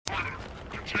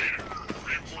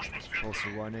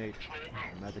Pulsar 1-8.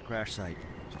 I'm at the crash site.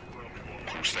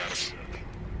 Crew status.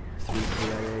 3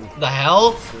 KIA. The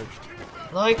hell? Searched.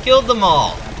 I killed them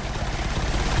all.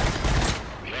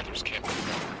 The others can't be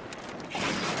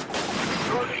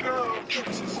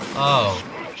Oh,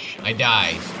 I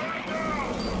died.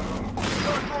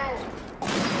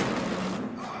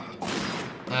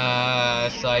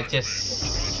 So I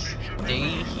just stay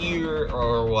here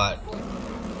or what?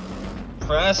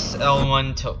 Press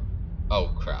L1 to. Oh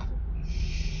crap!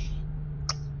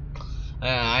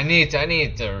 I need to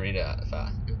read it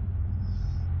fast.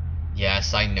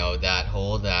 Yes, I know that.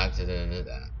 Hold that. So,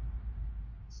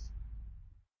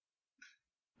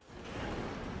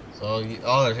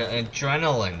 oh, there's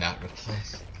adrenaline that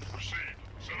replaced.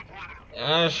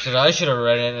 I should have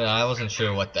read it. I wasn't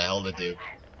sure what the hell to do.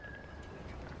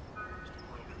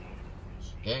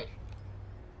 Okay.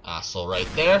 Asshole right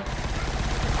there.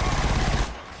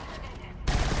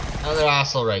 Another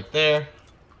asshole right there.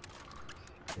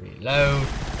 Reload.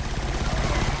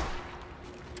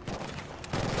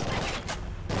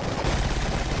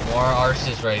 More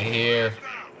arses right here.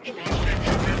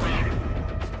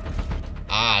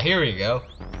 Ah, here we go.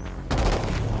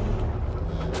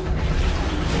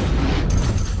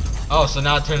 Oh, so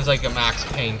now it turns like a Max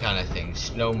Payne kind of thing.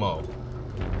 Slow-mo.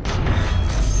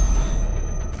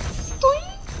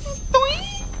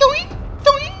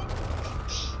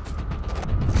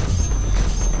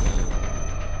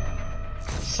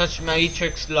 Such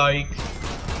Matrix-like.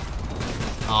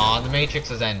 Aw, the Matrix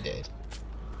has ended.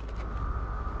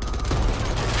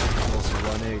 Pulsar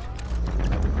 1-8.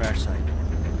 I'm at the crash site.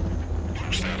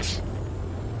 crew status.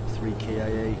 3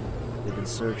 KIA. They've been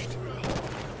searched.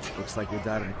 Looks like they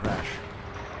died in the crash.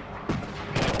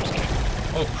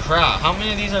 Oh crap, how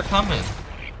many of these are coming?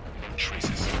 No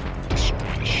traces. Destroy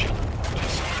the ship.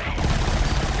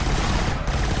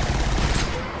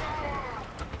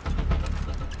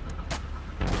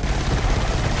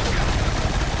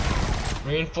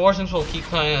 Reinforcements will keep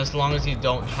coming as long as you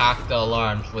don't hack the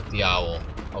alarms with the owl.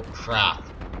 Oh crap.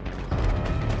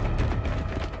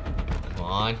 Come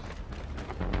on.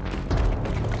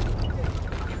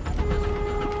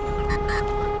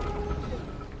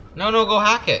 No, go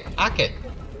hack it. Hack it.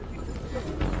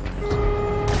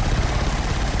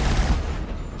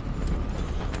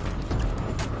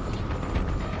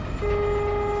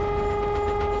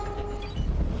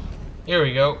 Here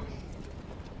we go.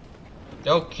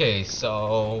 Okay,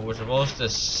 so we're supposed to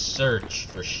search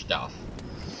for stuff.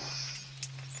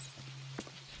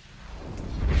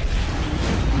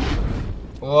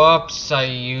 Whoops, I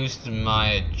used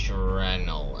my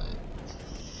adrenaline.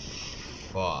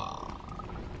 Fuck.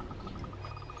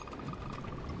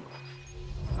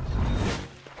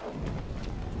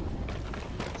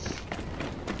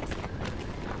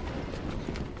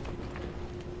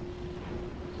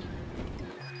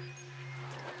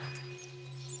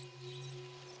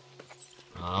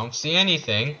 I don't see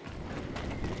anything.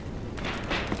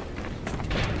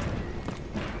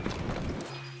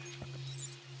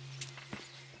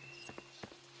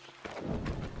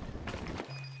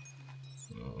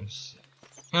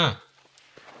 Huh.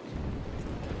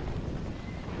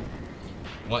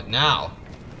 What now?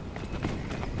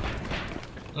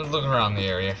 Let's look around the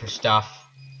area for stuff.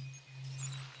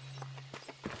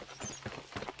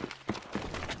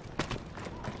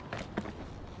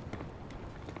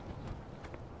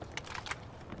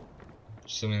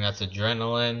 Assuming that's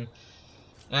adrenaline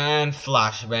and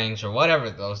flashbangs or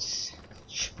whatever those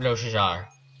explosives are.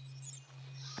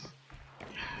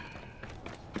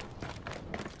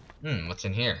 What's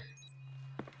in here?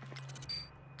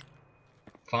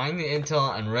 Find the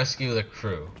intel and rescue the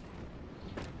crew.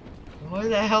 Where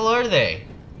the hell are they?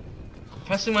 I'm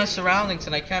pressing my surroundings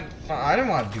and I can't find. I don't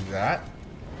want to do that.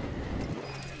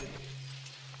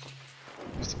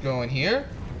 Let's go in here.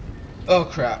 Oh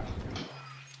crap.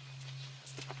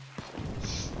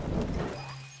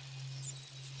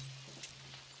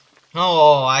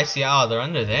 Oh, I see. Oh, they're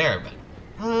under there, but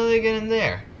how do they get in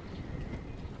there?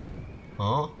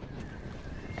 Huh?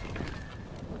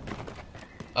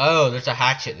 Oh, there's a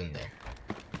hatchet in there.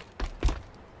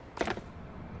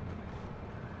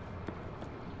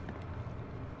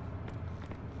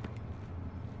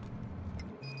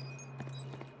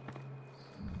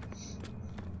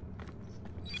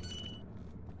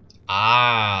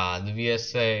 Ah, the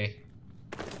VSA.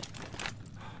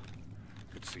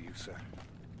 Good to see you, sir.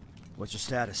 What's your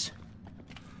status?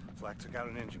 Flak took out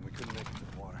an engine. We couldn't make it to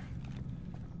the water.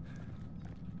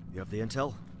 You have the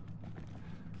intel?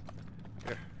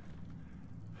 Here.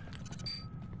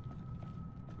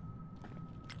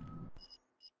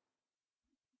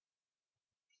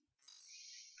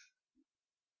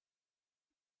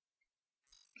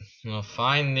 We'll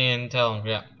find the intel.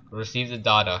 Yeah, receive the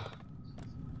data.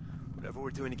 Whatever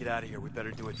we're doing to get out of here, we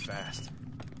better do it fast.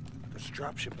 There's a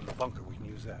dropship in the bunker. We can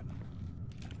use that.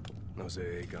 Those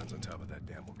AA guns on top of that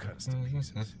dam will cut us to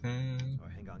pieces.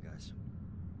 Alright, hang on, guys.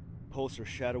 Pulsar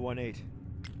Shadow 1-8.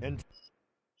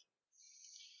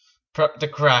 Prep the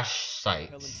crash site.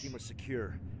 Helen team are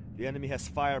secure. The enemy has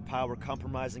firepower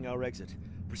compromising our exit.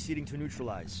 Proceeding to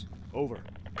neutralize. Over.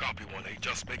 Copy 1-8.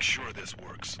 Just make sure this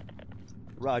works.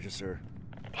 Roger, sir.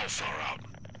 Pulsar out.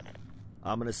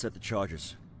 I'm gonna set the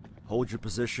charges. Hold your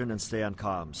position and stay on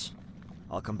comms.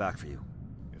 I'll come back for you.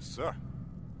 Yes, sir.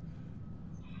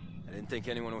 I didn't think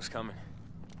anyone was coming.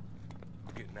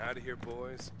 We're getting out of here,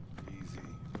 boys. Easy.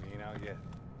 We ain't out yet.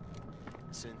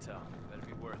 This intel better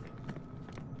be worth it.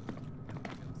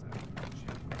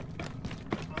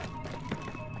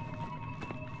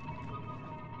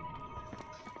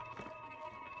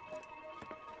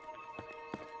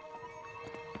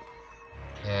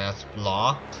 Yeah, that's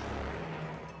blocked.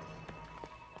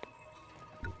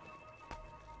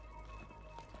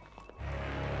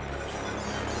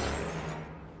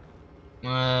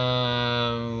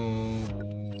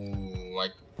 I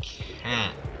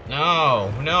can't.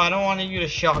 No, I don't want you to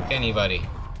shock anybody.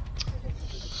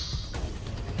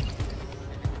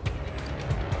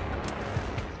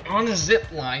 On a zip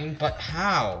line, but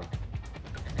how?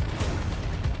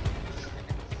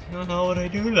 I don't know how would I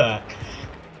do that.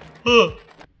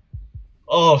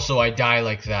 Oh, so I die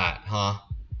like that, huh?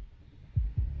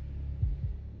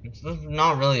 It's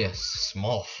not really a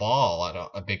small fall,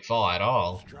 a big fall at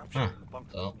all. There's a dropship Huh. in the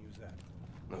bunker. So, We can use that.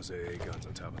 Those AA guns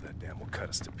on top of that dam will cut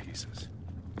us to pieces.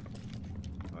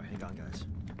 Alright, hang on, guys.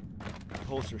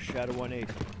 Pulsar Shadow 1-8.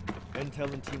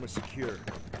 Intel and team are secure.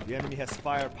 The enemy has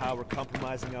firepower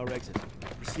compromising our exit.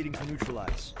 Proceeding to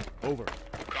neutralize. Over.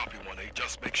 Copy 1-8.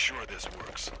 Just make sure this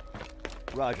works.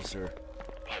 Roger, sir.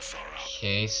 Pulsar out.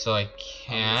 okay, so I I'm gonna set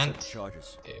can't. the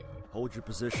charges. do- Hold your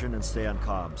position and stay on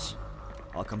comms.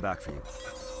 I'll come back for you.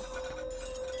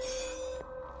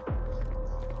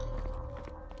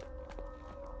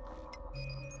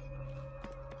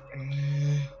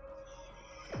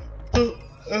 What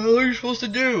are you supposed to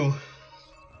do?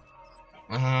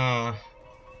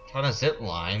 Try to zip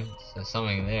line. There's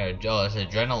something there. Oh, it's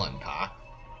adrenaline pack.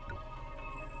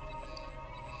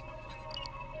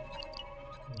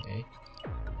 Okay.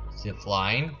 Zip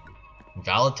line.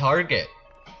 Valid target.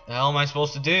 The hell am I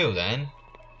supposed to do then?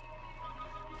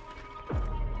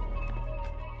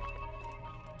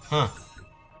 Huh.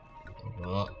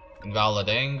 Well, invalid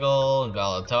angle,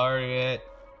 invalid target.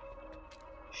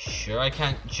 Sure I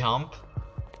can't jump?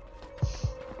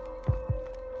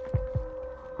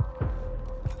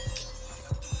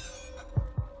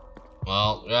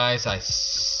 Well, guys,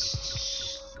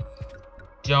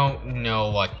 don't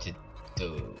know what to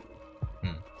do.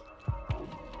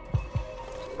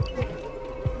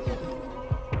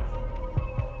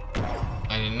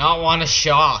 I do not want to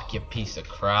shock, you piece of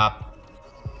crap.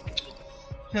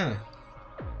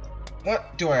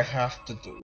 What do I have to do?